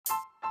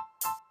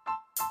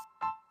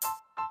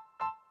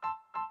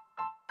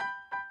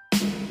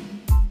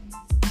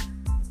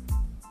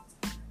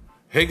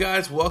Hey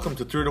guys, welcome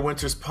to Through the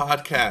Winters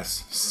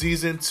podcast,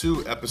 Season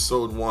 2,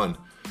 Episode 1.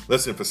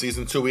 Listen, for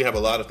Season 2, we have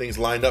a lot of things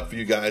lined up for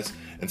you guys.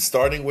 And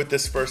starting with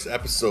this first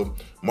episode,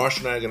 Marsha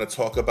and I are going to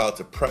talk about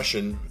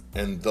depression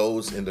and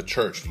those in the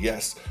church.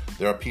 Yes,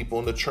 there are people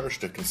in the church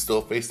that can still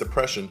face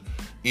depression,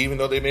 even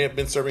though they may have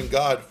been serving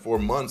God for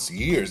months,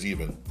 years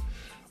even.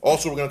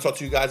 Also, we're going to talk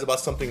to you guys about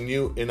something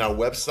new in our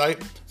website.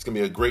 It's going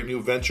to be a great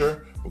new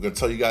venture. We're going to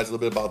tell you guys a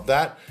little bit about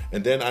that.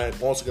 And then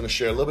I'm also going to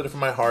share a little bit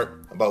from my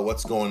heart about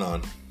what's going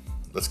on.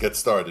 Let's get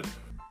started.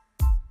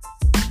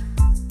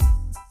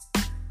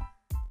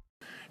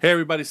 Hey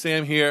everybody,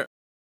 Sam here.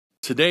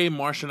 Today,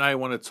 Marsha and I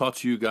want to talk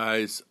to you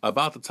guys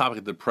about the topic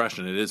of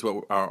depression. It is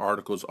what our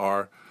articles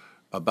are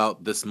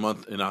about this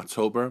month in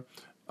October.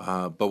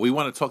 But we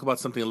want to talk about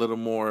something a little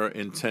more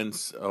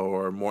intense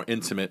or more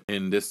intimate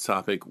in this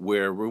topic,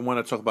 where we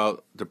want to talk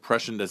about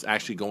depression that's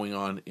actually going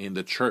on in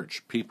the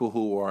church. People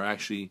who are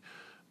actually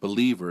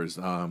believers,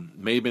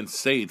 may have been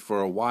saved for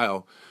a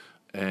while,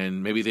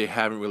 and maybe they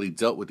haven't really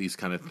dealt with these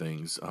kind of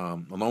things.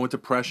 Along with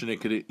depression,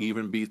 it could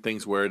even be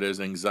things where there's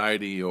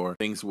anxiety or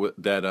things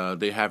that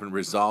they haven't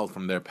resolved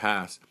from their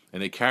past,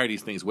 and they carry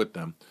these things with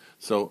them.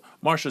 So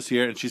Marsha's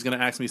here, and she's going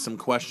to ask me some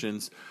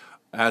questions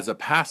as a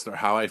pastor,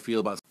 how I feel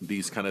about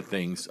these kind of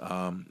things,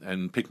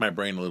 and pick my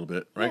brain a little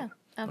bit, right? Yeah,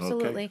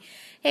 absolutely. Okay.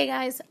 Hey,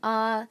 guys,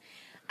 I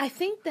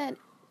think that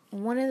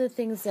one of the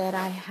things that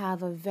I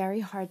have a very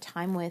hard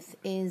time with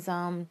is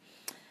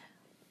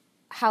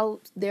how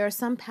there are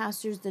some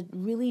pastors that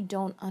really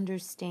don't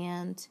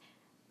understand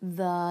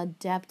the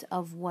depth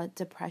of what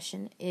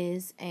depression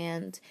is,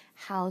 and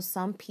how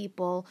some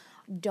people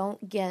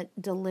don't get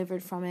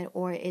delivered from it,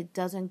 or it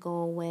doesn't go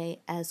away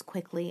as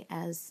quickly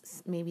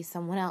as maybe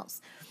someone else.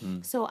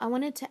 So I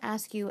wanted to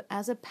ask you,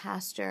 as a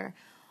pastor,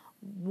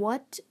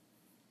 what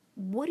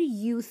do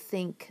you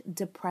think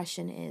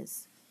depression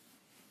is?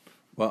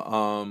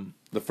 Well,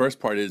 the first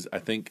part is, I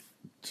think,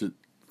 to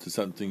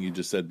something you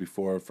just said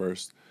before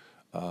first,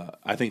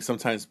 I think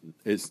sometimes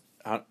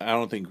I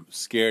don't think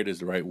scared is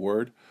the right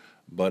word,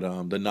 but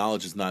the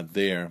knowledge is not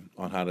there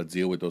on how to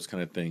deal with those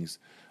kind of things.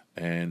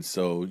 And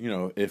so,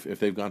 if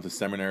they've gone to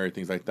seminary,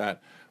 things like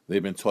that,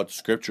 they've been taught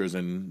scriptures,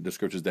 and the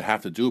scriptures they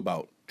have to do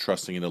about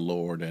trusting in the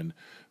Lord and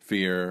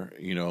fear,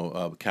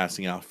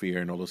 casting out fear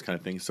and all those kind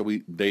of things. So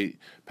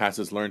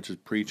pastors learn to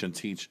preach and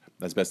teach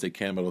as best they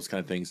can about those kind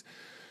of things.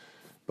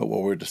 But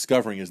what we're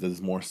discovering is that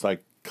there's more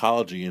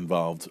psychology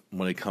involved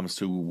when it comes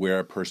to where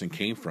a person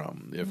came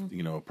from. If,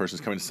 a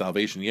person's coming to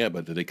salvation,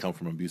 but did they come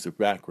from an abusive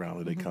background?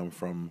 Did they come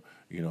from,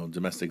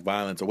 domestic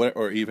violence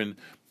or even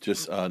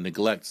just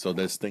neglect? So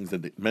there's things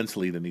that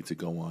mentally that need to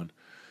go on.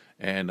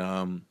 And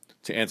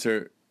to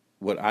answer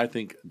what I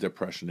think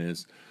depression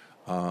is,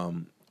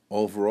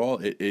 overall,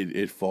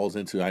 it falls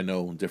into, I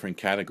know, different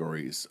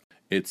categories.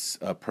 It's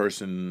a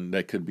person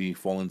that could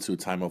fall into a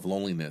time of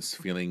loneliness,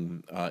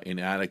 feeling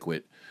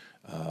inadequate,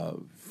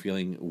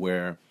 feeling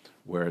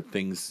where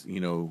things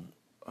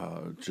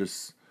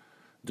just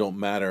don't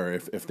matter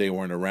if they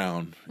weren't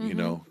around,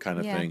 kind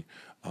of thing.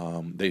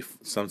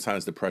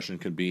 Sometimes depression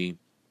could be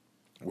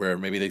where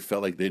maybe they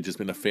felt like they'd just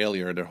been a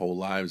failure their whole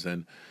lives,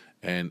 and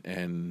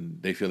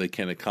they feel they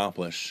can't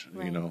accomplish.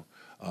 Right.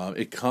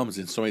 It comes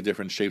in so many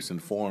different shapes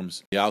and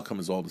forms. The outcome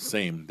is all the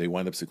same. They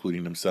wind up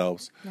secluding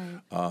themselves.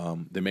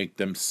 Right. They make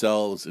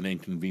themselves an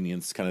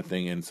inconvenience kind of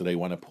thing, and so they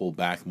want to pull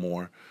back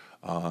more.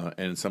 And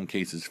in some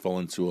cases fall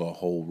into a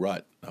whole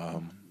rut,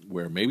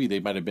 where maybe they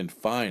might have been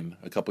fine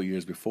a couple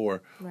years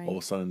before. Right. All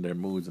of a sudden their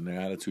moods and their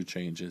attitude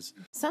changes.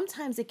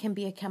 Sometimes it can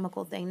be a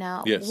chemical thing.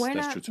 Now, Yes,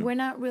 that's true too. We're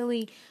not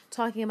really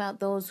talking about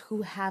those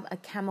who have a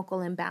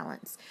chemical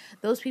imbalance.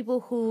 Those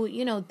people who,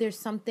 there's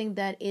something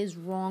that is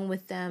wrong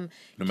with them.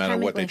 No matter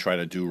what they try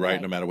to do right,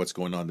 no Right. matter what's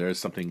going on, there is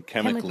something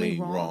chemically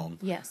wrong.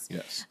 Yes.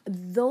 Yes.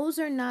 Those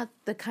are not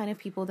the kind of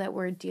people that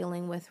we're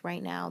dealing with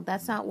right now.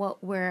 That's not what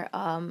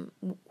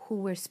who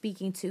we're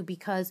speaking to,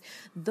 because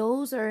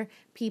those are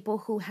people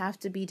who have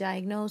to be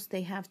diagnosed.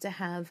 They have to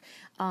have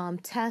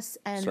tests,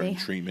 and certain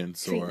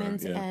treatments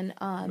and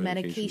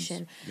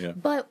medication. Yeah.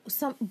 But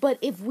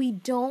if we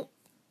don't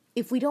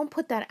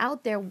put that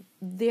out there,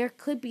 there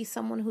could be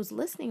someone who's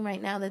listening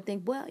right now that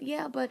think, well,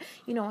 yeah, but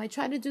I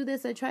try to do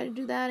this, I try to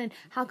do that, and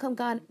how come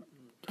God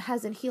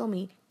hasn't healed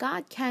me?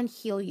 God can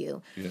heal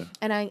you. Yeah.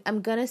 And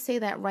I'm going to say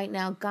that right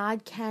now.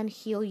 God can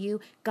heal you.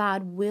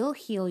 God will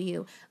heal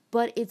you.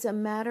 But it's a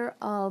matter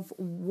of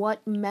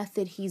what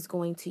method he's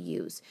going to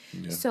use.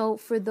 Yeah. So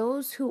for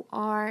those who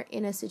are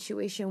in a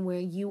situation where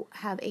you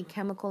have a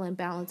chemical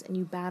imbalance and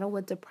you battle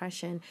with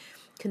depression,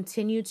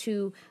 continue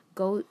to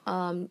go,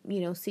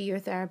 see your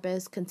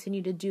therapist,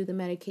 continue to do the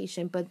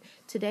medication. But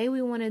today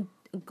we want to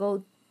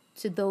go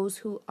to those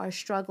who are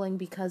struggling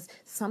because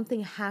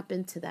something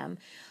happened to them.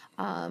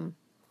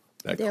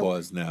 That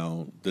caused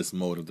now this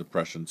mode of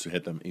depression to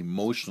hit them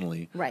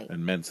emotionally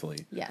and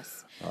mentally.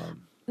 Yes.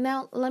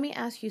 Now, let me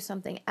ask you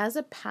something. As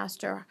a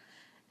pastor,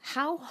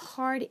 how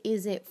hard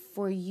is it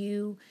for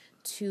you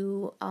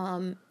to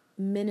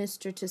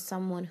minister to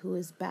someone who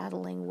is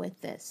battling with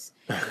this.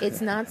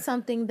 It's not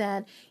something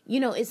that,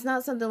 it's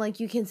not something like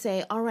you can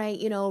say, all right,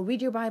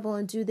 read your Bible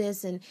and do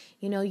this and,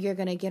 you're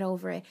going to get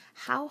over it.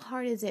 How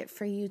hard is it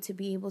for you to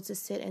be able to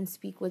sit and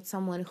speak with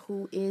someone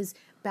who is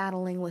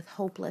battling with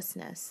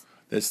hopelessness?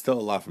 There's still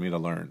a lot for me to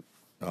learn,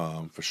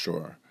 for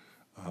sure.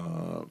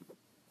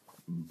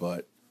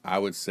 But I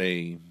would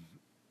say,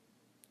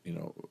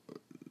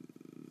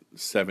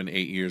 7,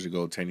 8 years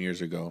ago, 10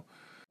 years ago,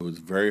 it was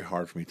very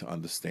hard for me to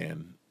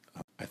understand.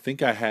 I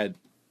think I had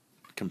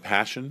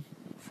compassion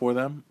for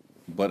them,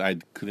 but I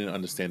couldn't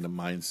understand the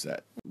mindset.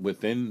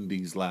 Within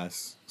these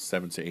last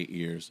 7 to 8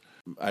 years,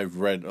 I've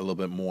read a little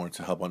bit more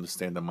to help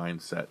understand the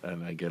mindset,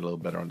 and I get a little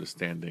better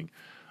understanding.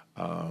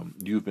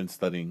 You've been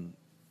studying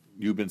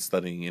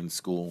in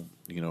school,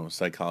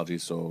 psychology,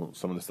 so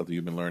some of the stuff that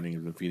you've been learning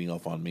has been feeding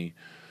off on me,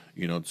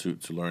 to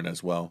learn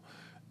as well.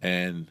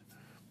 And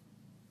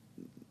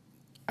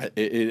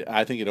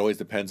I think it always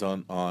depends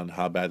on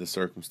how bad the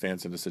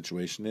circumstance and the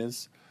situation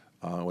is,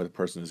 what the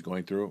person is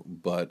going through.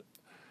 But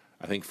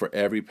I think for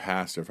every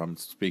pastor, if I'm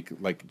speaking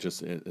like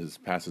just as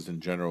pastors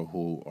in general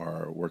who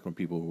are working with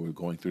people who are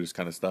going through this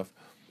kind of stuff,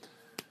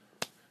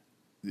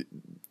 the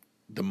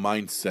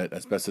mindset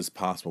as best as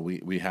possible,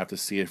 we have to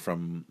see it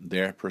from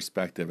their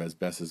perspective as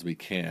best as we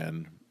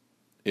can.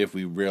 If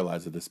we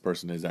realize that this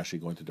person is actually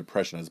going through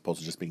depression as opposed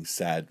to just being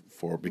sad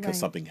because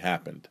something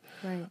happened.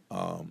 Right.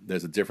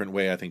 There's a different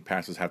way I think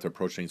pastors have to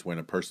approach things when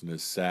a person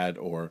is sad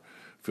or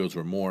feels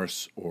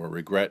remorse or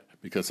regret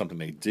because something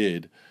they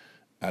did,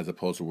 as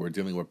opposed to we're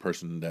dealing with a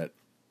person that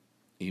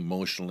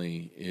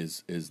emotionally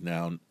is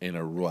now in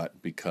a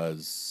rut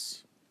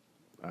because,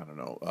 I don't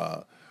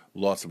know,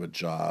 loss of a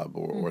job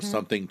or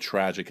something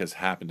tragic has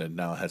happened and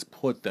now has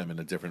put them in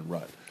a different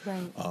rut.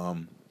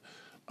 Right.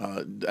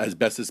 As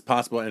best as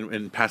possible,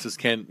 and pastors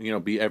can't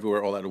be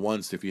everywhere all at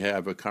once. If you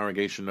have a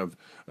congregation of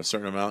a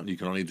certain amount, you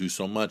can only do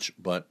so much.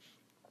 But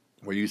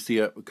where you see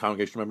a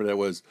congregation member that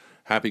was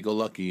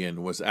happy-go-lucky and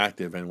was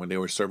active, and when they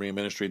were serving in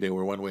ministry, they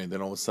were one way, and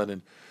then all of a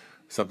sudden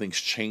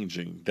something's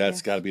changing.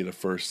 That's got to be the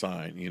first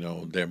sign.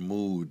 Their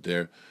mood,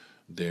 their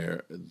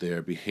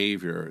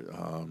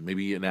behavior,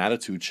 maybe an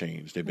attitude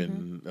change. They've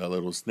been a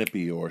little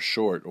snippy or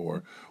short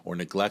or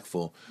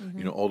neglectful.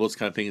 All those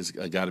kind of things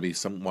got to be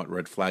somewhat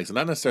red flags. And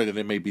not necessarily that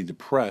they may be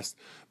depressed,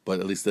 but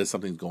at least there's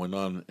something going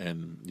on,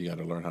 and you got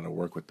to learn how to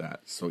work with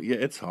that. So yeah,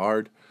 it's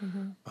hard,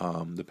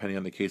 depending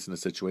on the case and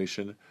the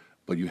situation.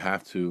 But you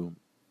have to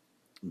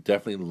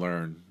definitely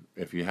learn.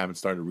 If you haven't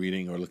started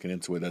reading or looking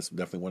into it, that's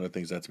definitely one of the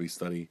things that has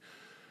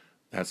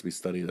to be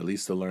studied, at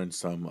least to learn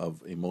some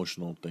of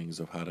emotional things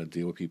of how to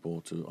deal with people,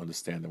 to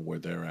understand them where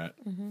they're at.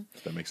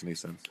 If that makes any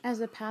sense.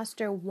 As a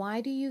pastor, why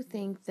do you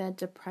think that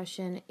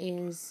depression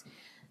is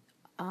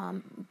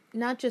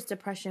not just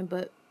depression,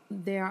 but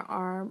there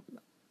are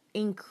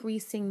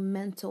increasing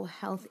mental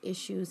health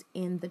issues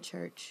in the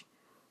church?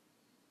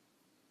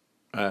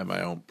 I have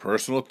my own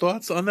personal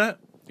thoughts on that.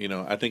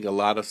 I think a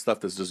lot of stuff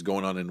that's just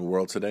going on in the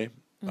world today.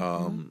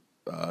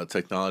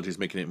 Technology is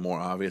making it more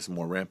obvious,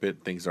 more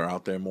rampant. Things are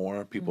out there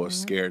more. People are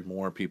scared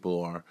more.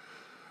 People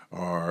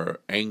are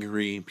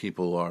angry.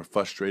 People are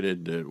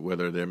frustrated,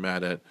 whether they're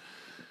mad at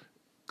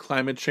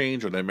climate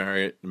change or they're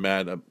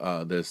mad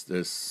at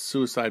there's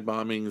suicide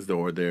bombings,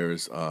 or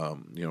there's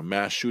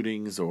mass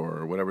shootings,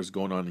 or whatever's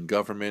going on in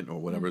government, or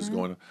whatever's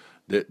going on.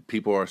 That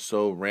people are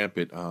so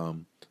rampant.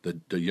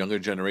 The younger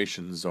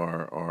generations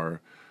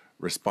are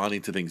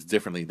responding to things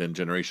differently than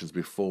generations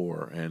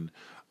before, and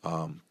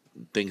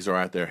things are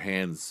at their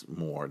hands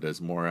more.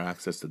 There's more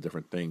access to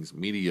different things.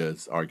 Media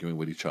is arguing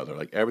with each other.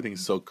 Like,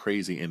 everything's so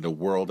crazy in the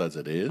world as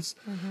it is,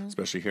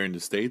 especially here in the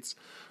States,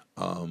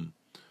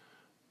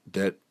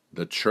 that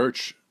the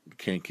church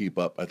can't keep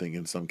up, I think,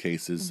 in some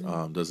cases.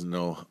 Doesn't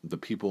know, the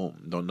people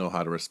don't know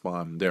how to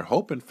respond. Their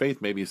hope and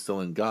faith maybe is still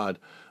in God,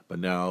 but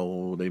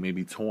now they may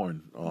be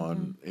torn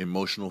on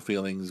emotional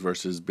feelings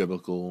versus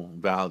biblical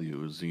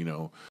values,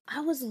 I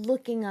was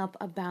looking up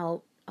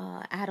about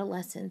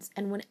adolescents,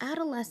 and when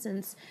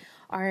adolescents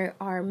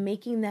are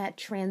making that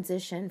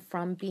transition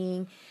from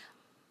being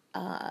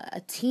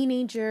a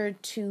teenager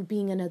to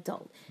being an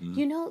adult,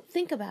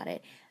 think about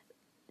it.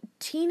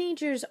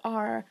 Teenagers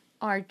are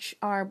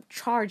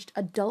charged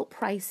adult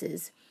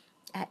prices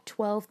at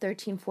 12,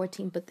 13,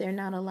 14, but they're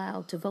not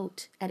allowed to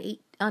vote at 8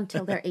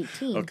 until they're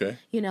 18. Okay.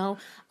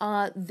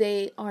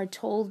 They are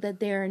told that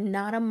they're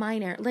not a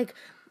minor. Like,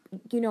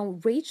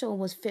 Rachel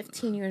was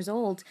 15 years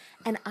old,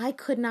 and I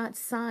could not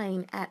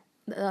sign at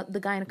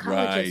the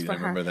gynecologist for her.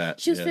 I remember that.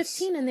 She was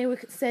 15, and they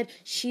said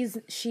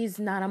she's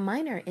not a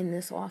minor in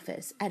this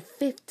office at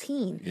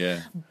 15.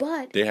 Yeah,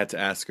 but they had to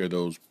ask her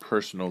those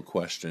personal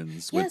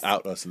questions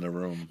without us in the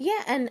room.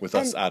 Yeah, and with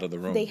us out of the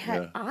room.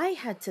 I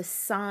had to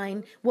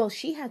sign. Well,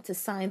 she had to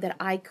sign that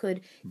I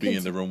could be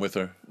in the room with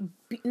her.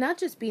 Not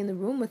just be in the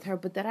room with her,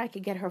 but that I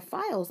could get her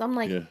files. I'm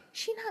like,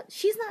 she's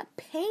not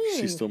paying.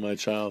 She's still my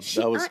child.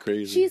 That was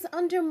crazy. She's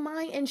under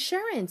my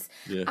insurance.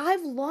 Yeah.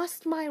 I've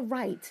lost my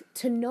right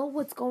to know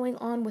what's going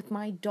on with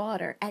my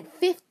daughter at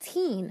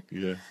 15.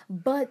 Yeah.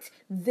 But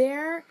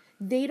they're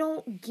they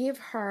don't give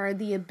her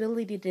the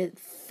ability to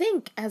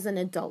think as an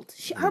adult.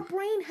 Her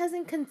brain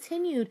hasn't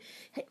continued,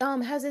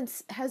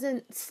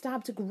 hasn't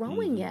stopped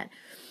growing yet.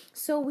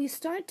 So we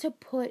start to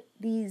put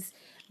these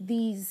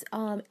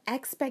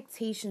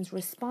expectations,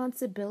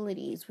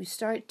 responsibilities. We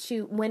start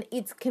to, when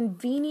it's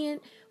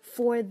convenient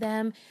for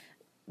them,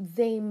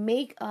 they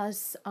make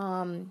us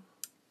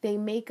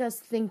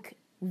think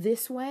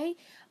this way,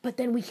 but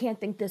then we can't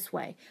think this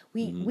way.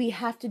 We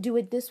have to do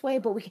it this way,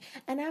 but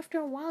and after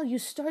a while you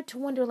start to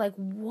wonder, like,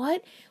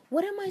 what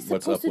am I supposed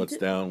What's up, to what's do?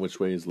 down, which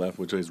way is left,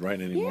 which way is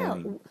right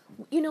anymore.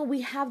 Yeah,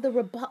 we have the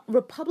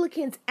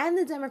Republicans and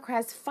the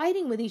Democrats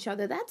fighting with each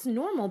other. That's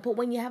normal. But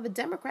when you have a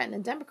Democrat and a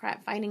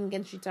Democrat fighting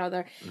against each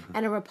other,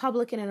 and a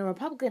Republican and a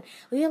Republican,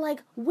 you're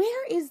like,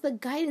 where is the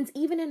guidance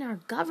even in our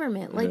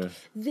government? Like,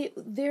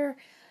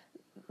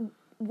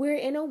 we're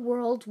in a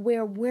world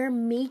where we're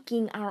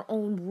making our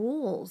own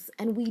rules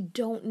and we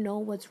don't know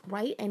what's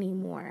right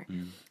anymore.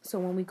 So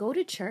when we go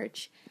to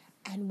church,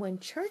 and when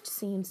church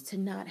seems to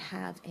not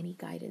have any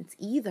guidance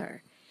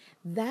either,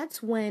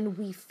 that's when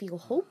we feel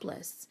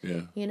hopeless.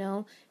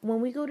 Yeah.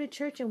 When we go to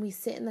church and we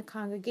sit in the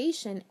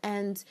congregation,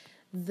 and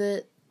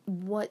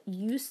what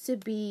used to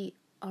be,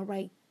 all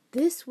right,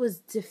 this was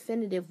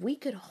definitive, we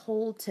could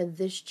hold to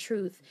this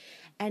truth.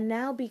 And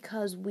now,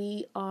 because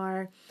we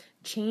are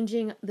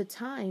changing the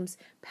times,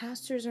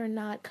 pastors are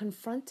not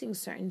confronting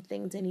certain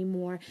things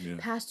anymore. Yeah.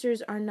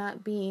 Pastors are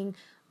not being,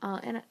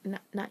 and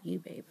not you,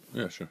 babe.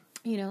 Yeah, sure.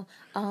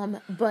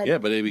 But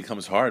but it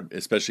becomes hard,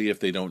 especially if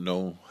they don't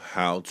know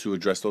how to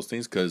address those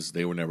things because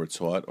they were never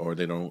taught, or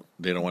they don't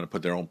want to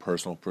put their own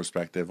personal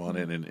perspective on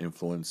it and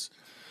influence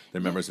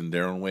their members in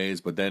their own ways.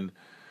 But then,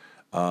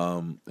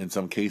 in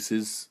some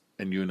cases,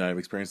 and you and I have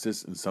experienced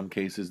this, in some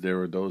cases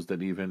there are those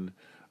that even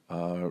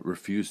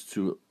refuse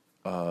to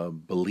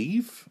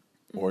believe,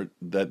 or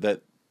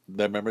that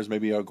members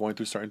maybe are going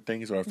through certain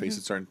things, or are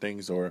facing certain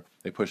things, or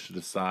they push it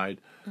aside.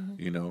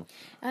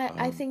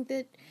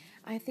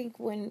 I think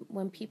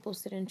when people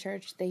sit in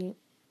church,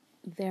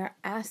 they're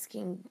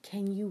asking,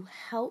 can you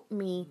help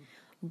me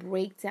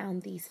break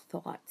down these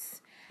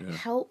thoughts? Yeah.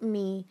 Help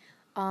me,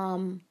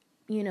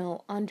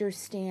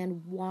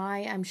 understand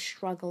why I'm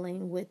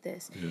struggling with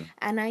this. Yeah.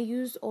 And I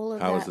use all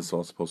of How that. is this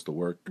all supposed to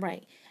work?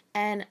 Right.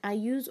 And I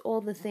use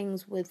all the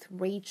things with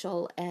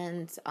Rachel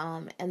and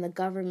the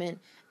government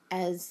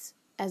as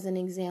an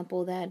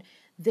example, that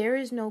there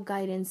is no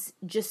guidance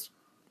just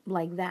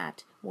like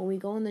that. When we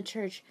go in the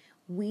church,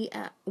 we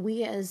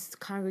as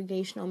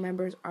congregational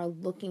members are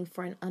looking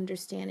for an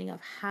understanding of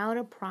how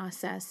to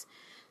process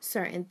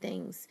certain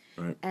things.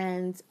 Right.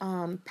 And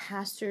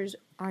pastors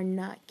are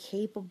not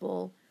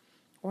capable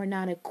or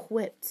not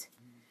equipped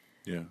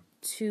Yeah.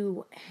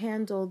 to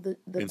handle the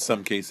In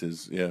some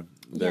cases, yeah.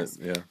 yes,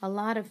 Yeah. a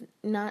lot of,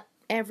 not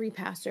every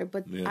pastor,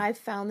 but Yeah. I've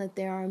found that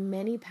there are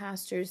many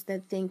pastors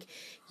that think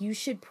you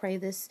should pray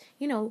this.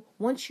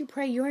 Once you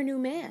pray, you're a new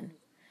man.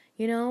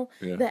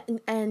 Yeah.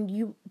 And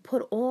you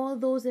put all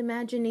those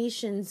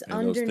imaginations And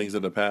under those things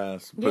of the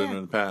past, put it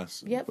in the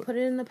past. Yep, put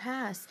it in the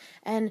past.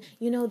 And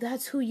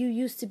that's who you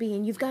used to be,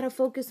 and you've got to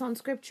focus on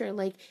scripture.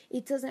 Like,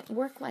 it doesn't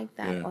work like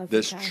that. Yeah. every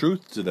There's time.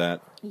 truth to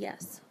that,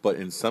 Yes. but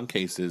in some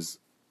cases,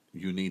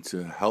 you need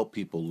to help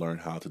people learn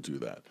how to do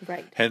that.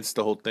 Right. Hence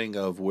the whole thing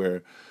of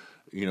where,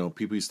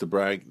 people used to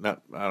brag, I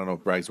don't know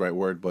if brag's the right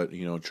word, but,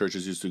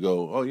 churches used to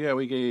go, oh yeah,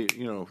 we gave,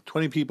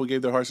 20 people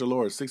gave their hearts to the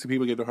Lord, 60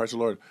 people gave their hearts to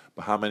the Lord.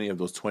 But how many of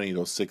those 20,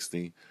 those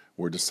 60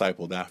 were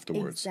discipled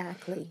afterwards?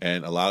 Exactly.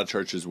 And a lot of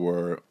churches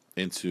were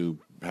into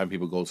having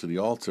people go to the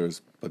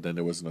altars, but then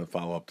there wasn't a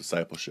follow-up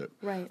discipleship.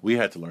 Right. We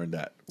had to learn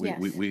that. Yes.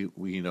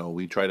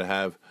 We try to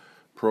have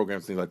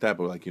programs, things like that,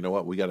 but like, you know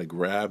what, we got to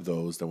grab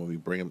those that when we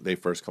bring them, they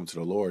first come to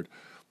the Lord,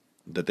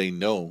 that they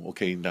know,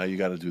 okay, now you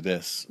got to do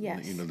this.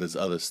 Yes. There's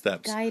other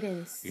steps.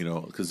 Guidance.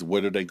 Because where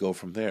do they go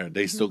from there?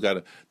 They still got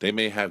to, they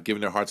may have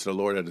given their hearts to the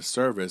Lord at a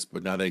service,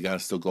 but now they got to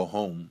still go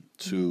home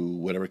to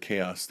whatever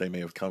chaos they may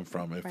have come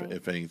from,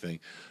 if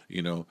anything,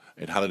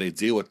 and how do they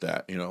deal with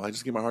that? I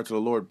just gave my heart to the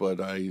Lord, but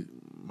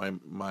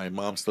my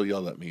mom still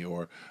yelled at me,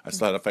 or I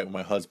still had a fight with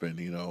my husband,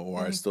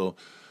 or I still,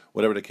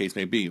 whatever the case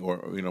may be,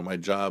 or, my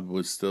job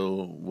was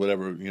still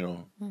whatever,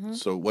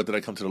 So what did I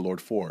come to the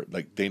Lord for?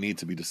 Like, they need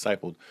to be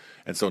discipled.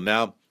 And so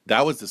now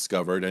that was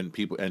discovered, and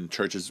people and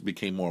churches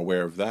became more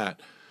aware of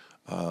that.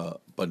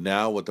 But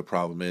now what the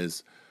problem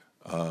is,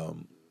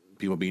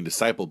 people being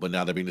discipled, but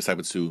now they're being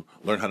discipled to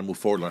learn how to move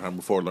forward, learn how to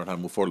move forward, learn how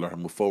to move forward, learn how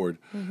to move forward.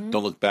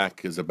 Don't look back,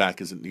 because the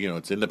back isn't,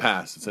 it's in the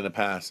past. It's in the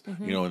past,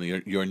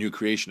 and you're a new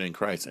creation in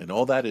Christ. And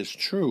all that is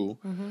true.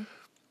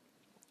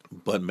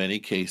 But in many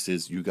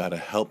cases, you got to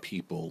help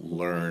people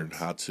learn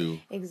how to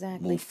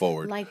move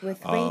forward. Like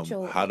with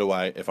Rachel. How do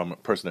I, if I'm a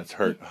person that's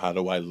hurt, how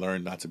do I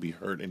learn not to be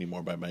hurt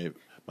anymore by my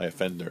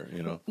offender?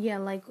 Yeah,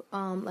 like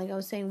I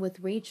was saying with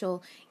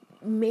Rachel,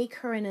 make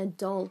her an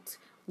adult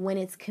when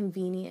it's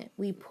convenient.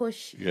 We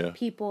push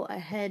people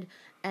ahead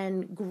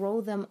and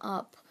grow them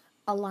up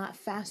a lot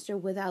faster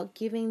without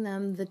giving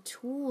them the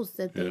tools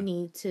that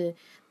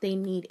they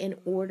need in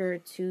order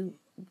to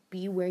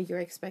be where you're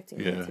expecting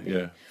them to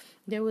be.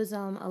 There was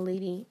a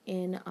lady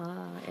in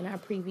our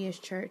previous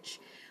church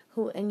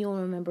who, and you'll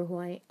remember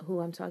who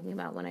I'm talking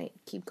about when I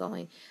keep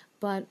going,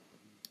 but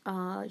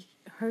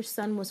her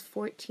son was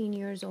 14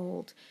 years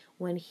old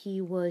when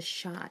he was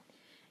shot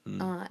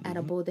at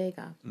a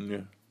bodega.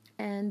 Yeah.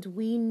 And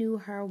we knew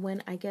her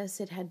when, I guess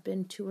it had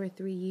been 2 or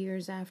 3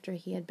 years after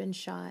he had been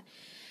shot.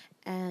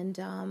 And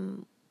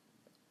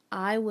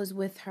I was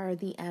with her around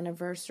the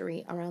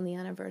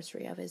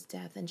anniversary of his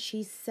death. And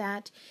she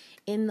sat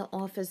in the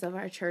office of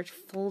our church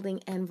folding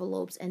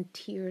envelopes, and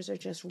tears are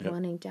just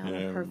running down Yeah,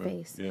 I her remember.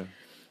 face. Yeah.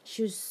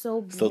 She was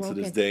so Still broken.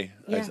 to this day,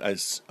 Yeah.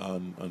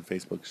 on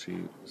Facebook, she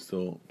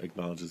still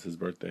acknowledges his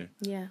birthday.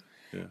 Yeah.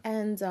 Yeah.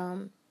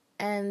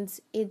 And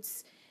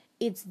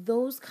it's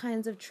those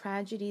kinds of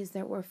tragedies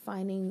that we're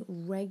finding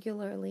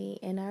regularly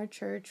in our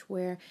church,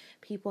 where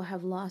people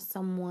have lost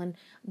someone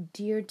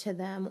dear to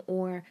them,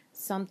 or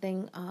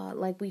something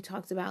like we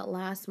talked about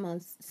last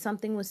month,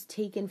 something was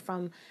taken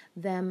from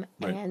them,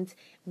 Right. and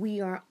we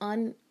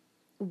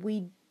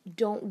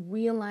don't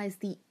realize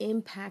the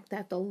impact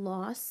that the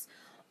loss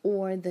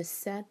or the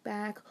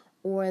setback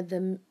or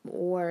the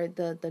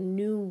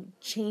new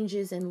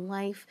changes in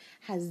life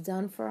has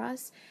done for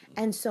us.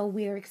 And so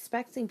we are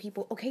expecting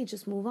people, okay,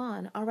 just move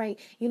on. All right,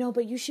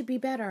 but you should be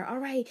better. All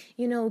right,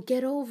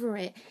 get over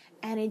it.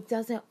 And it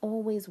doesn't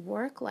always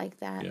work like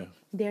that. Yeah.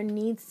 There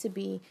needs to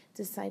be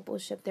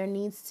discipleship. There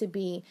needs to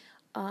be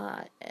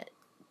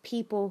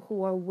people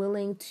who are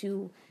willing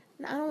to,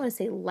 I don't want to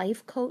say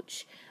life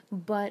coach,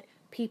 but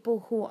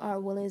people who are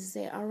willing to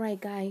say, all right,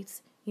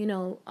 guys,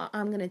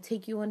 I'm going to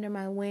take you under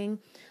my wing.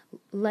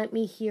 Let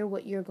me hear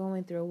what you're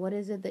going through. What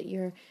is it that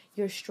you're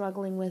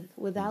struggling with,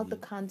 without the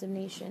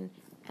condemnation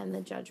and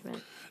the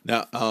judgment?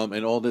 Now,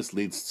 and all this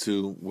leads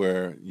to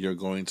where you're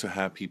going to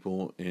have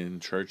people in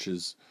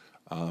churches,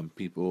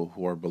 people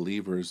who are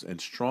believers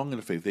and strong in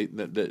the faith.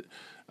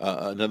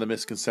 Another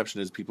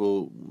misconception is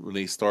people, when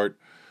they start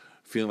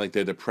feeling like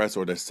they're depressed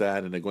or they're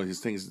sad and they're going through these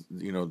things,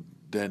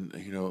 then,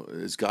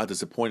 is God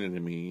disappointed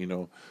in me,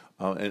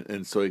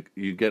 and so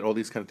you get all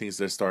these kind of things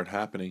that start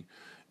happening.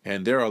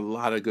 And there are a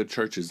lot of good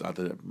churches out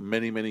there,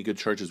 many, many good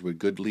churches with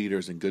good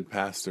leaders and good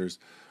pastors.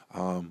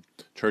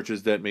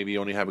 Churches that maybe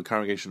only have a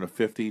congregation of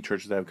 50,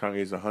 churches that have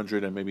congregations of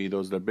 100, and maybe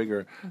those that are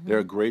bigger. Mm-hmm. There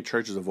are great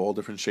churches of all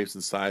different shapes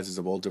and sizes,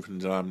 of all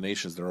different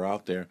denominations that are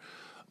out there.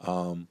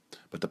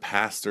 But the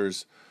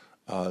pastors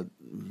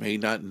may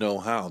not know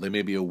how. They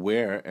may be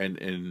aware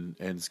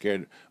and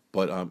scared,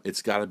 but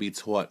it's got to be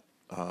taught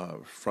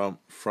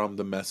from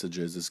the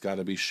messages. It's got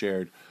to be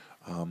shared.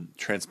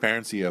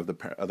 Transparency of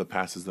the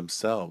pastors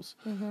themselves.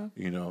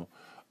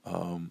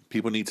 Mm-hmm.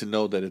 People need to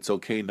know that it's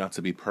okay not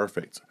to be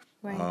perfect.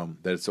 Right.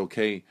 That it's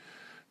okay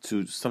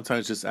to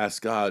sometimes just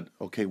ask God,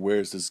 okay, where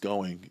is this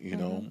going?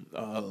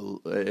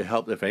 It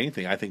helps, if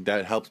anything. I think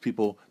that helps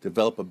people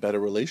develop a better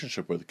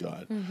relationship with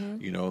God.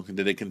 Mm-hmm.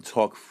 That they can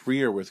talk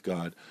freer with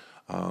God.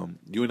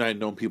 You and I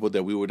know people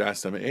that we would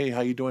ask them, hey,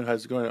 how you doing?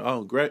 How's it going?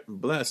 Oh, great,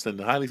 blessed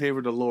and highly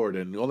favored of the Lord,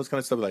 and all this kind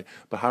of stuff. Like,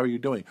 but how are you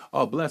doing?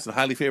 Oh, blessed and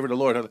highly favored of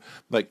the Lord.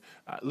 Like,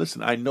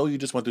 listen, I know you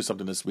just went through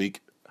something this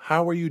week.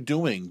 How are you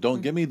doing?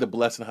 Don't give me the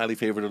blessed and highly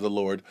favored of the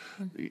Lord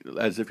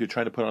as if you're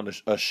trying to put on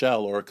a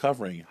shell or a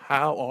covering.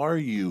 How are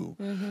you?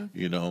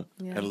 Yeah.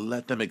 And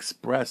let them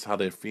express how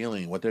they're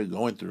feeling, what they're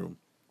going through,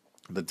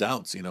 the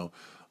doubts,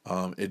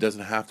 It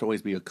doesn't have to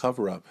always be a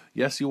cover-up.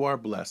 Yes, you are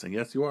blessed, and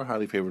yes, you are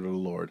highly favored of the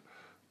Lord.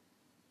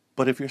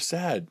 But if you're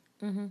sad,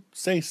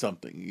 say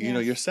something.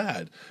 Yes. You're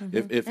sad.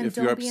 If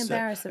you're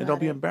upset, and don't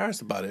be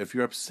embarrassed about it. If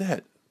you're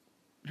upset,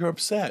 you're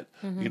upset.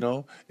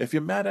 If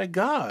you're mad at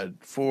God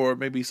for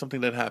maybe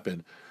something that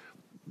happened,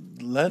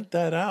 let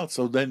that out.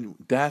 So then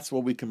that's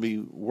what we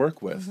can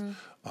work with,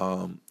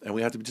 and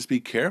we have to just be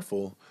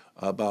careful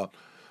about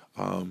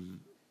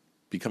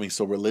becoming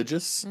so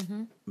religious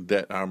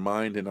that our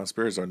mind and our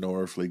spirits are no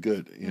earthly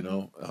good.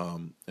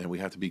 And we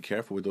have to be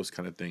careful with those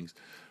kind of things.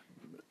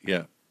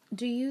 Yeah.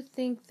 Do you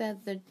think that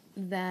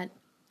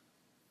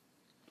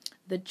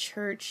the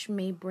church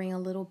may bring a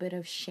little bit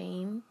of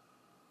shame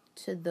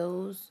to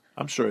those?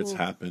 I'm sure it's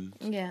happened.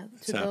 Yeah,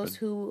 those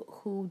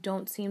who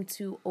don't seem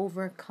to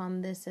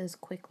overcome this as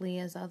quickly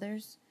as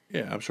others?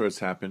 Yeah, I'm sure it's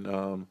happened.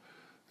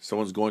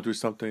 Someone's going through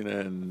something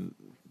and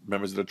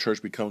members of the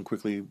church become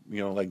quickly,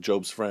 like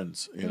Job's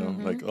friends,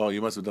 like, oh,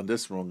 you must have done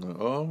this wrong.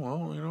 Oh,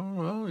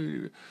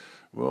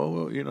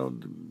 well,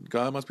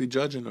 God must be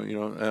judging,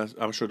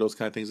 I'm sure those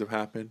kind of things have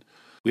happened.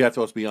 We have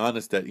to also be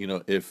honest that,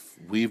 if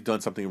we've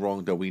done something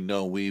wrong that we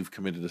know we've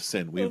committed a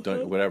sin, we've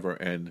done whatever,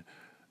 and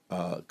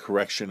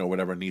correction or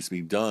whatever needs to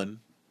be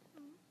done,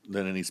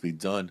 then it needs to be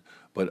done.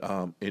 But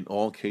in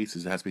all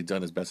cases, it has to be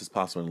done as best as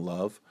possible in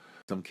love.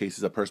 Some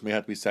cases, a person may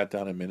have to be sat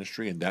down in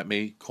ministry, and that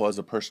may cause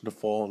a person to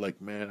fall, like,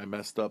 man, I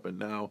messed up, and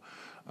now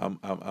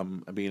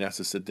I'm being asked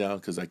to sit down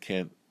because I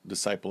can't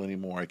disciple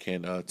anymore, I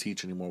can't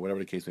teach anymore, whatever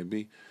the case may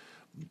be.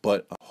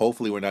 But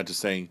hopefully we're not just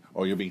saying,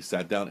 oh, you're being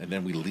sat down, and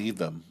then we leave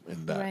them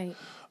in that. Right.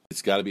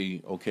 It's got to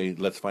be, okay,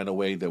 let's find a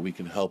way that we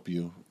can help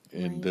you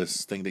in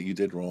this thing that you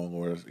did wrong,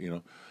 or,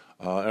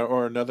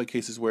 or in other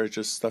cases where it's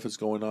just stuff is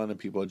going on and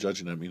people are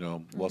judging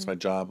them. Lost my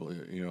job,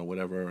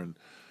 whatever.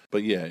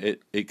 But yeah,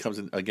 it comes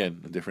in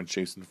again in different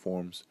shapes and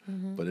forms.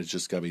 But it's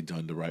just got to be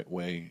done the right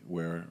way,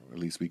 where at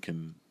least we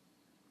can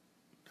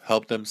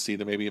help them see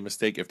that maybe a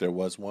mistake if there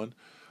was one,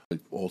 but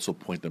also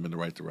point them in the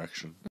right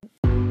direction.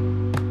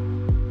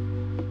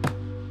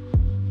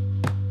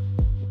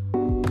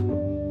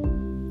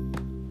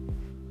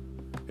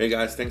 Hey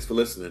guys, thanks for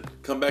listening.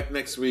 Come back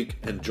next week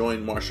and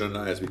join Marsha and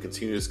I as we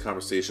continue this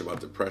conversation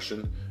about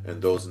depression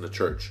and those in the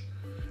church.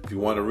 If you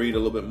want to read a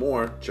little bit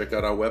more, check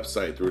out our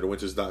website,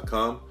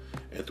 throughthewinters.com.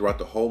 And throughout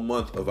the whole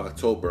month of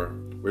October,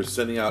 we're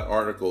sending out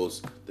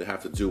articles that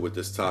have to do with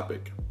this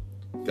topic.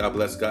 God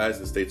bless, guys,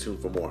 and stay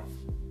tuned for more.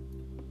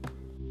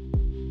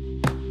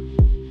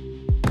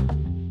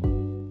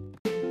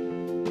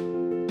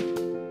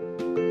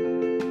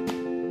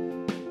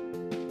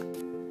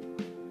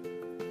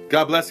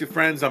 God bless you,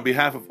 friends. On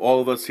behalf of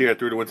all of us here at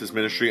Through the Winters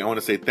Ministry, I want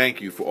to say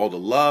thank you for all the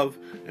love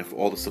and for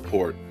all the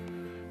support.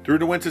 Through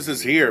the Winters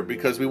is here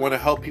because we want to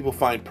help people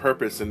find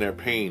purpose in their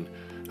pain,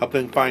 help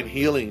them find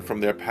healing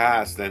from their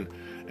past, and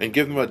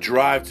give them a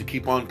drive to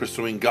keep on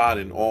pursuing God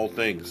in all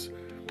things.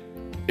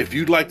 If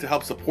you'd like to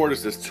help support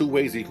us, there's two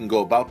ways you can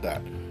go about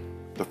that.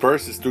 The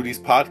first is through these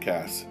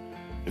podcasts.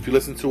 If you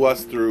listen to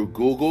us through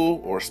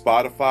Google or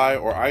Spotify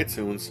or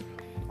iTunes,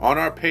 on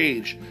our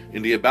page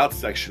in the About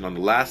section on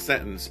the last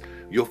sentence,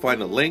 you'll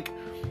find a link.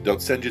 They'll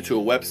send you to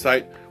a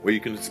website where you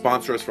can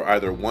sponsor us for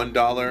either $1,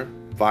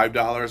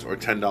 $5, or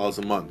 $10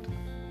 a month.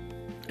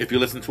 If you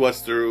listen to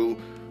us through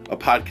a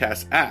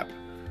podcast app,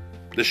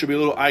 there should be a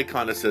little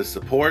icon that says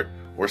support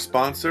or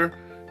sponsor.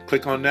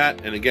 Click on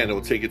that, and again, it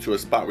will take you to a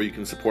spot where you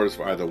can support us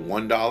for either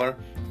 $1,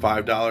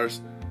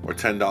 $5, or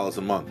 $10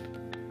 a month.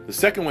 The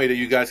second way that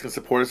you guys can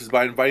support us is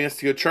by inviting us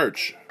to your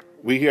church.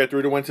 We here at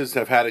Through the Winters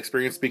have had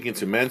experience speaking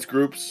to men's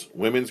groups,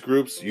 women's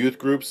groups, youth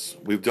groups.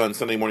 We've done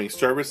Sunday morning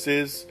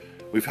services.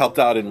 We've helped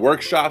out in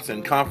workshops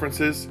and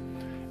conferences.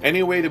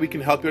 Any way that we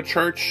can help your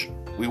church,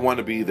 we want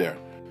to be there.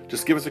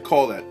 Just give us a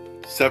call at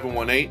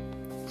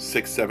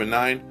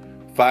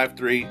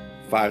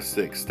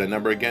 718-679-5356. That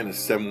number again is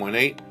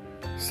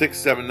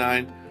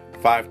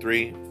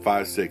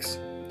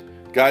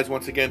 718-679-5356. Guys,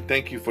 once again,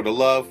 thank you for the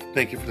love.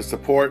 Thank you for the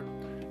support.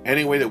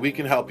 Any way that we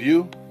can help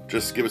you,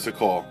 just give us a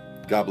call.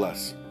 God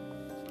bless.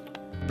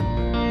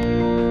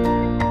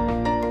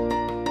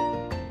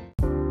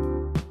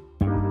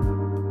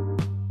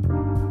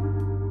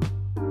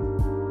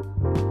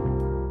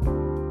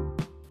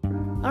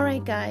 All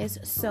right, guys,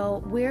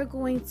 so we're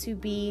going to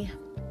be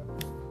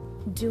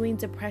doing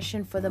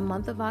depression for the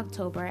month of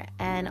October,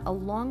 and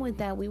along with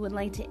that, we would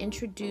like to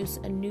introduce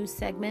a new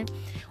segment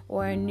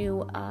or a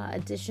new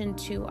addition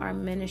to our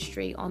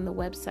ministry on the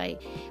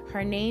website.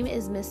 Her name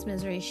is Miss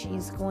Misery.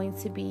 She's going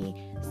to be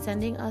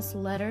sending us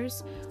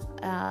letters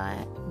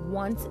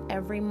once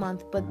every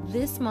month, but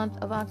this month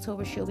of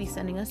October she'll be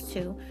sending us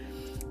two.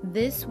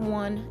 This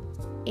one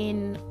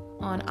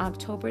on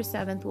October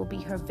 7th will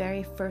be her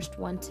very first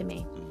one to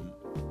me.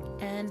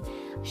 And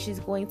she's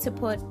going to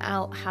put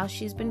out how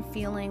she's been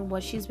feeling,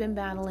 what she's been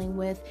battling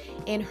with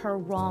in her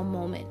raw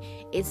moment.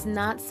 It's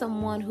not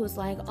someone who's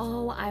like,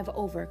 oh, I've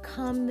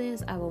overcome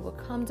this, I've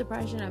overcome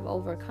depression, I've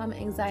overcome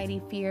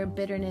anxiety, fear,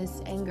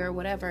 bitterness, anger,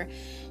 whatever.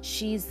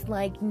 She's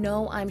like,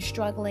 no, I'm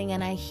struggling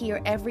and I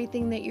hear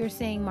everything that you're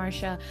saying,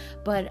 Marsha,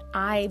 but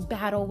I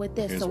battle with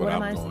this. Here's so what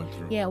I'm going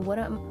through. Yeah,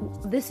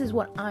 this is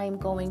what I'm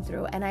going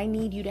through, and I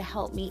need you to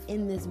help me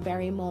in this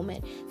very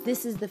moment.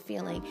 This is the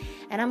feeling.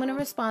 And I'm going to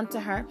respond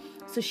to her.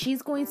 So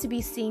she's going to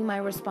be seeing my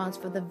response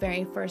for the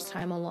very first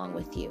time along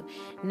with you.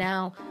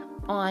 Now,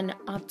 on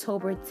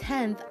October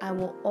 10th, I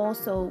will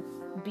also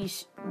be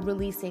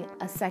releasing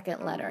a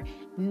second letter.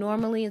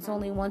 Normally, it's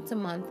only once a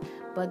month,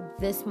 but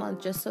this month,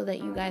 just so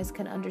that you guys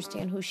can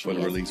understand who she is. For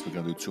the release, we're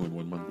going to do 2 in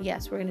 1 month.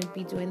 Yes, we're going to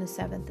be doing the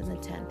 7th and the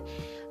 10th.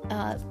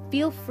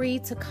 Feel free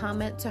to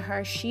comment to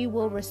her. She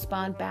will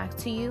respond back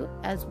to you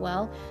as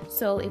well.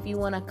 So if you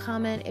want to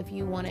comment, if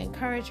you want to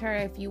encourage her,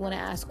 if you want to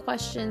ask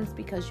questions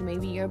because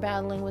maybe you're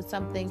battling with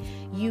something,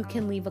 you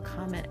can leave a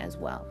comment as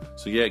well.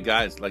 So yeah,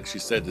 guys, like she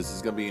said, this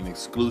is going to be an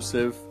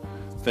exclusive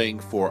thing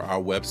for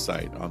our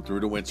website on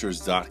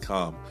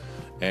throughthewinters.com.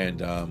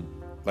 And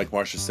like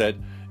Marsha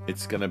said,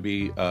 it's going to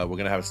be, we're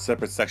going to have a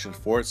separate section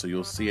for it. So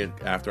you'll see it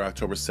after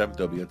October 7th.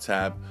 There'll be a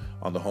tab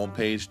on the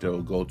homepage that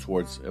will go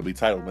towards, it'll be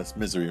titled Miss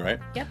Misery, right?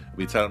 Yep. It'll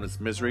be titled Miss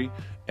Misery.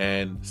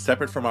 And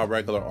separate from our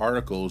regular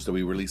articles that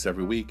we release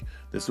every week,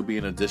 this will be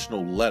an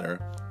additional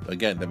letter,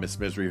 again, that Miss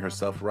Misery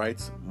herself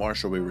writes.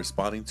 Marsha will be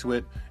responding to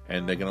it,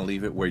 and they're going to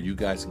leave it where you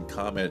guys can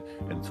comment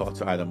and talk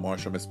to either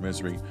Marsha or Miss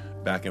Misery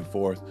back and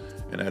forth.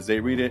 And as they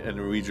read it and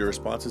read your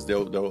responses,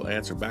 they'll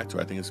answer back to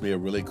it. I think it's going to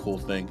be a really cool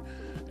thing.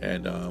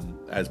 And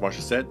as Marsha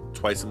said,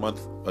 twice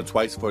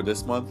for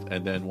this month,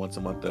 and then once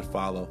a month that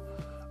follow.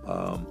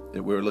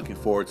 We're looking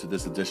forward to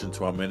this addition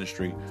to our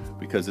ministry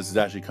because this is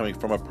actually coming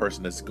from a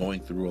person that's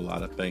going through a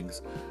lot of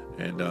things.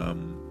 And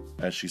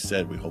as she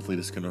said, hopefully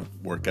this can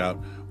work out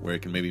where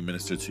it can maybe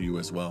minister to you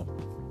as well.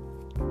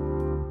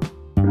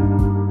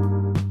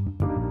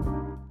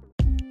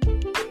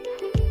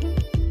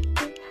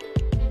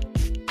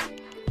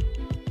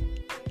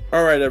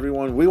 All right,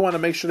 everyone. We want to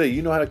make sure that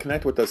you know how to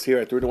connect with us here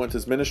at Through the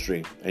Winters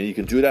Ministry. And you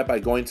can do that by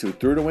going to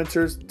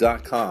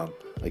throughthewinters.com.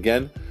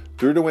 Again,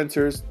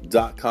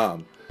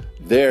 throughthewinters.com.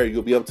 There,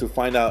 you'll be able to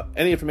find out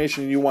any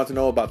information you want to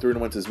know about Through the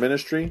Winters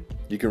Ministry.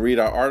 You can read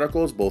our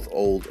articles, both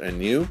old and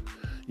new.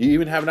 You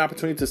even have an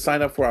opportunity to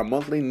sign up for our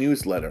monthly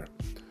newsletter.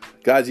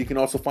 Guys, you can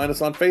also find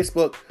us on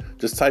Facebook.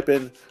 Just type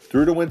in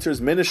Through the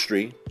Winters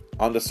Ministry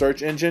on the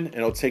search engine, and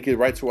it'll take you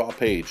right to our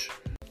page.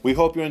 We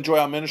hope you enjoy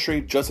our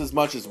ministry just as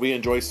much as we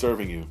enjoy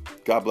serving you.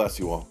 God bless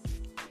you all.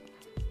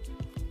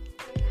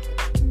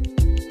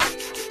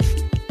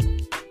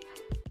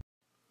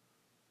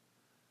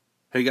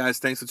 Hey guys,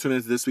 thanks for tuning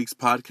into this week's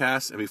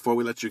podcast. And before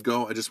we let you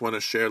go, I just want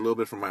to share a little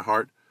bit from my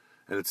heart.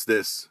 And it's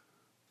this.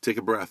 Take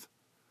a breath.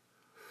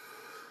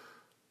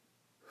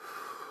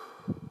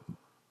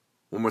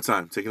 One more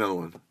time. Take another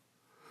one.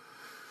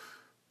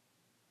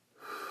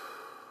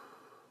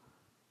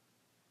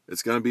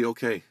 It's going to be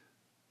okay.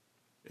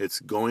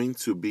 It's going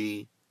to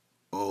be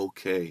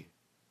okay.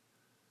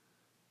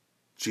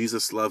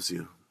 Jesus loves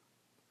you.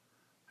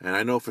 And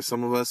I know for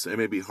some of us, it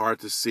may be hard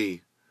to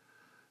see,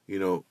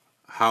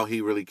 how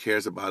he really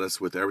cares about us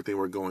with everything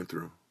we're going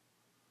through.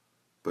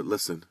 But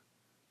listen,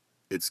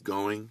 it's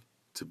going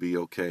to be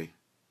okay.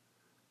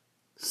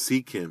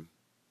 Seek him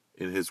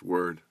in his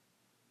word.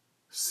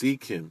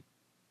 Seek him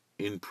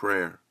in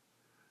prayer.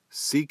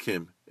 Seek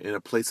him in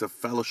a place of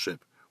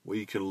fellowship where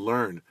you can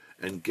learn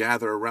and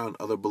gather around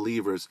other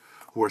believers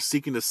who are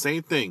seeking the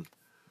same thing,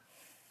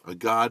 a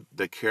God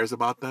that cares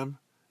about them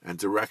and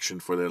direction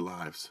for their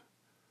lives.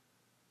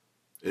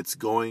 It's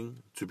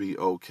going to be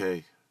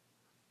okay.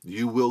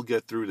 You will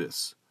get through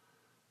this.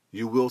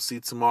 You will see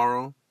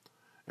tomorrow,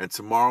 and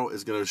tomorrow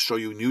is going to show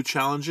you new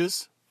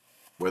challenges,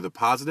 whether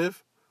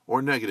positive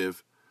or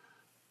negative,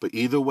 but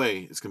either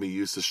way, it's going to be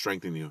used to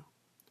strengthen you.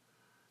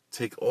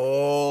 Take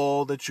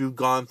all that you've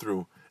gone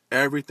through,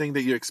 everything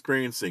that you're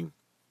experiencing,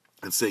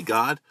 and say,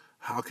 God,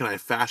 how can I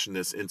fashion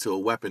this into a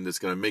weapon that's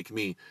going to make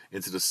me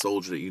into the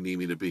soldier that you need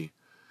me to be,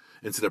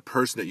 into the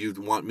person that you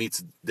want me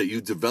to, that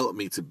you develop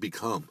me to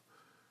become.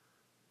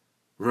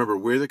 Remember,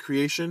 we're the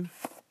creation,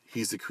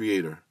 he's the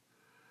creator.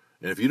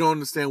 And if you don't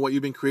understand what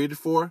you've been created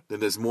for, then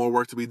there's more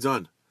work to be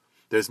done.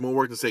 There's more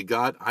work to say,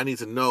 God, I need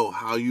to know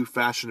how you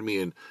fashioned me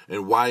and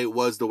why it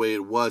was the way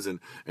it was. And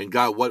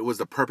God, what was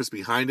the purpose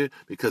behind it?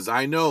 Because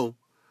I know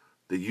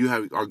that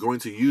you are going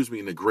to use me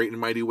in a great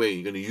and mighty way.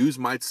 You're going to use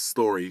my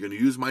story. You're going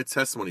to use my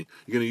testimony.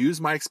 You're going to use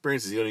my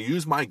experiences. You're going to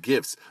use my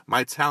gifts,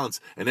 my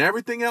talents, and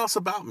everything else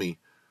about me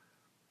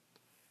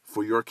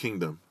for your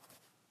kingdom.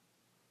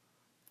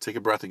 Take a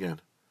breath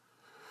again.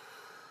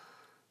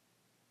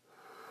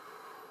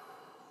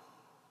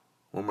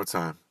 One more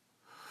time.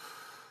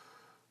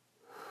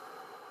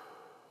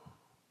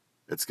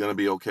 It's going to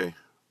be okay.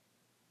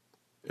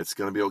 It's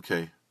going to be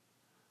okay.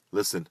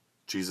 Listen,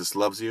 Jesus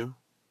loves you.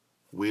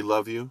 We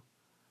love you.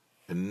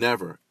 And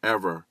never,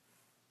 ever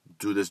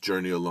do this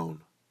journey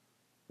alone.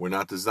 We're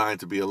not designed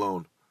to be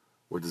alone.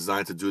 We're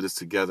designed to do this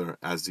together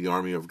as the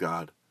army of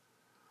God.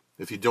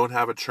 If you don't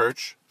have a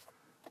church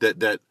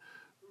that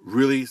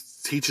really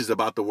teaches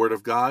about the Word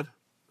of God,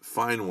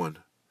 find one.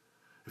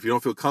 If you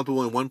don't feel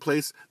comfortable in one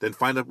place, then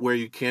find out where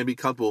you can be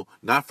comfortable,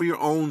 not for your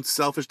own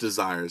selfish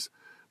desires,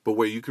 but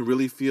where you can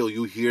really feel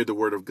you hear the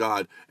Word of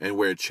God and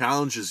where it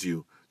challenges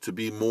you to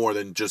be more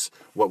than just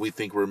what we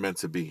think we're meant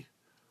to be.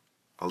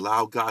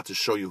 Allow God to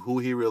show you who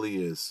he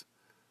really is.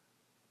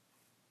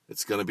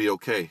 It's going to be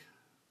okay.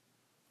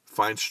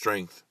 Find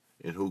strength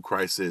in who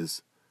Christ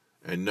is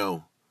and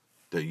know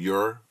that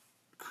you're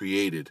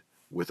created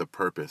with a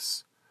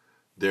purpose.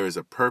 There is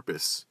a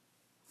purpose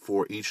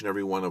for each and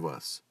every one of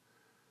us.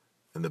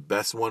 And the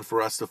best one for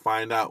us to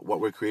find out what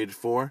we're created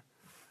for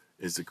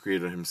is the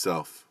Creator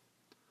himself.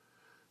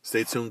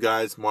 Stay tuned,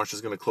 guys.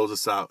 Marsha's going to close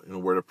us out in a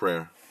word of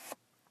prayer.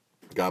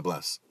 God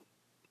bless.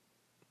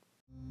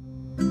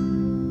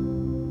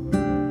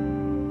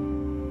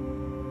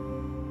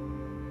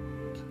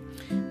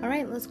 All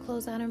right, let's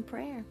close out in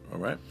prayer. All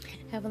right.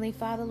 Heavenly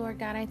Father, Lord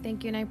God, I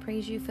thank you and I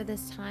praise you for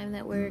this time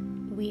that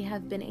we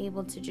have been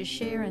able to just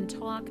share and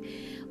talk.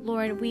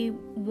 Lord, we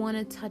want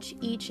to touch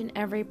each and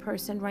every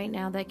person right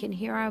now that can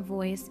hear our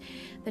voice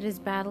that is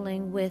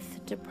battling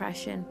with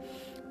depression.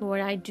 Lord,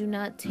 I do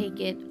not take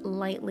it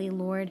lightly,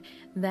 Lord,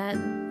 that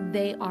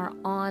they are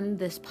on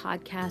this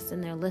podcast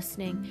and they're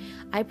listening.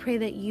 I pray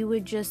that you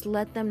would just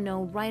let them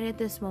know right at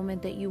this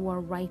moment that you are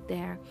right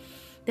there.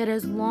 That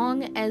as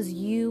long as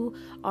you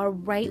are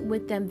right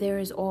with them, there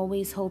is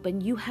always hope.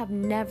 And you have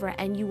never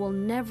and you will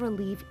never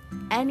leave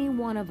any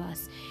one of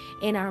us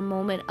in our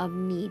moment of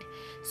need.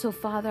 So,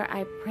 Father,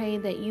 I pray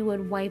that you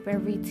would wipe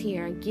every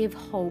tear, give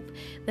hope,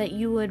 that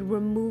you would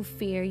remove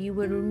fear, you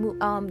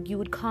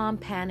would calm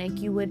panic,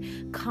 you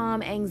would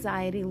calm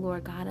anxiety,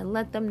 Lord God, and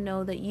let them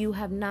know that you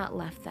have not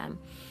left them.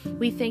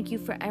 We thank you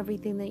for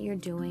everything that you're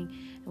doing,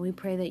 and we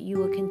pray that you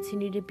will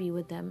continue to be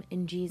with them.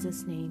 In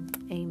Jesus' name,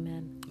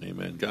 amen.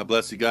 Amen. God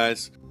bless you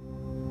guys.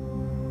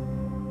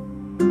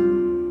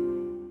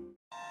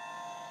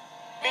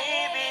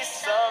 Maybe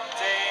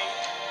someday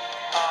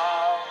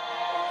I'll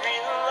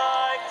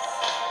realize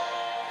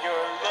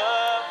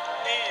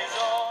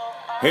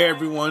Hey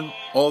everyone,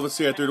 all of us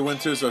here at Through the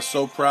Winters are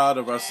so proud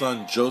of our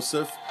son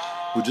Joseph,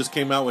 who just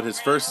came out with his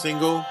first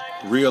single,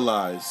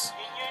 Realize.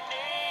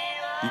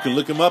 You can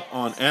look him up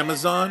on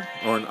Amazon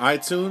or on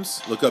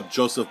iTunes. Look up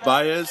Joseph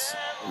Baez,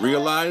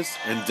 Realize,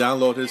 and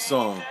download his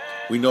song.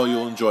 We know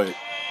you'll enjoy it.